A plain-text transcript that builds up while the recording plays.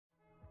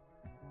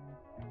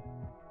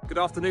Good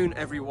afternoon,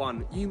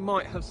 everyone. You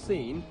might have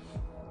seen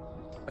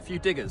a few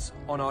diggers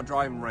on our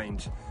driving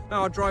range.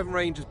 Now, our driving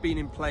range has been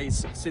in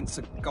place since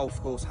the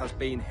golf course has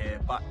been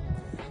here, but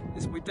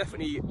we've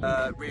definitely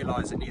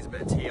realised it needs a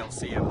bit of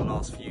TLC over the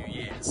last few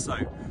years. So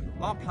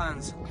our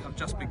plans have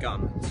just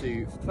begun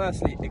to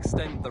firstly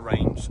extend the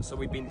range. So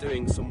we've been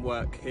doing some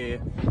work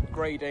here,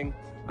 grading,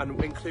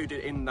 and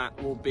included in that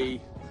will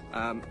be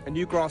a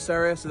new grass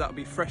area, so that will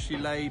be freshly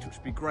laid, which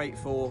would be great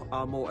for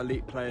our more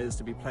elite players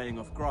to be playing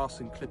off grass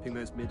and clipping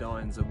those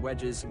mid-irons and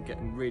wedges and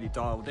getting really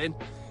dialed in.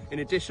 In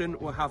addition,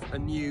 we'll have a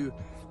new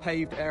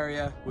paved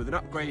area with an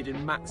upgrade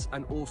in mats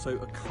and also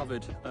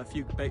a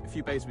few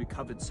bays will be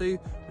covered too,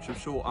 which I'm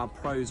sure our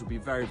pros will be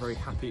very, very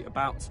happy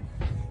about.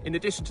 In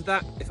addition to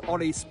that, if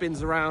Ollie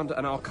spins around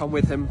and I'll come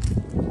with him,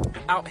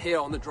 out here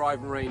on the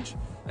driving range,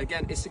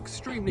 again, it's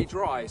extremely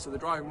dry, so the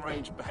driving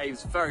range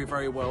behaves very,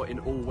 very well in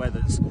all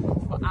weathers.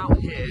 But out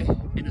here,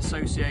 in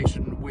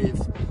association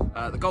with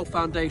the Golf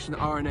Foundation, the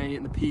RNA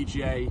and the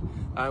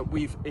PGA,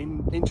 we've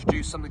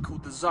introduced something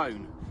called the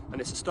Zone,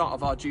 and it's the start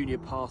of our junior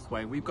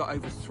pathway. We've got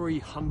over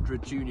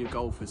 300 junior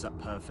golfers at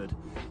Pyrford.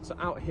 So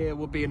out here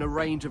will be in a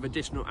range of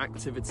additional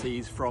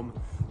activities from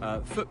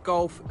foot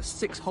golf, a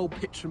 6-hole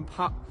pitch and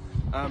putt,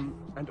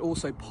 and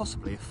also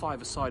possibly a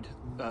 5-a-side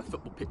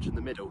football pitch in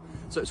the middle.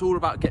 So it's all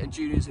about getting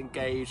juniors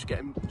engaged,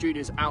 getting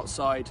juniors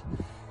outside,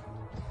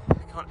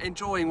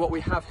 enjoying what we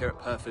have here at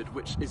Pyrford,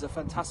 which is a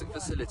fantastic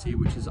facility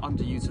which is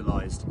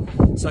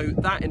underutilised. So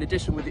that, in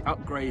addition with the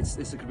upgrades,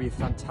 this is going to be a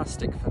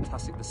fantastic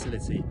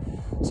facility.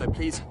 So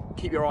please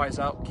keep your eyes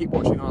out, keep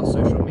watching our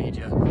social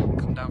media, and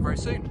come down very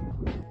soon.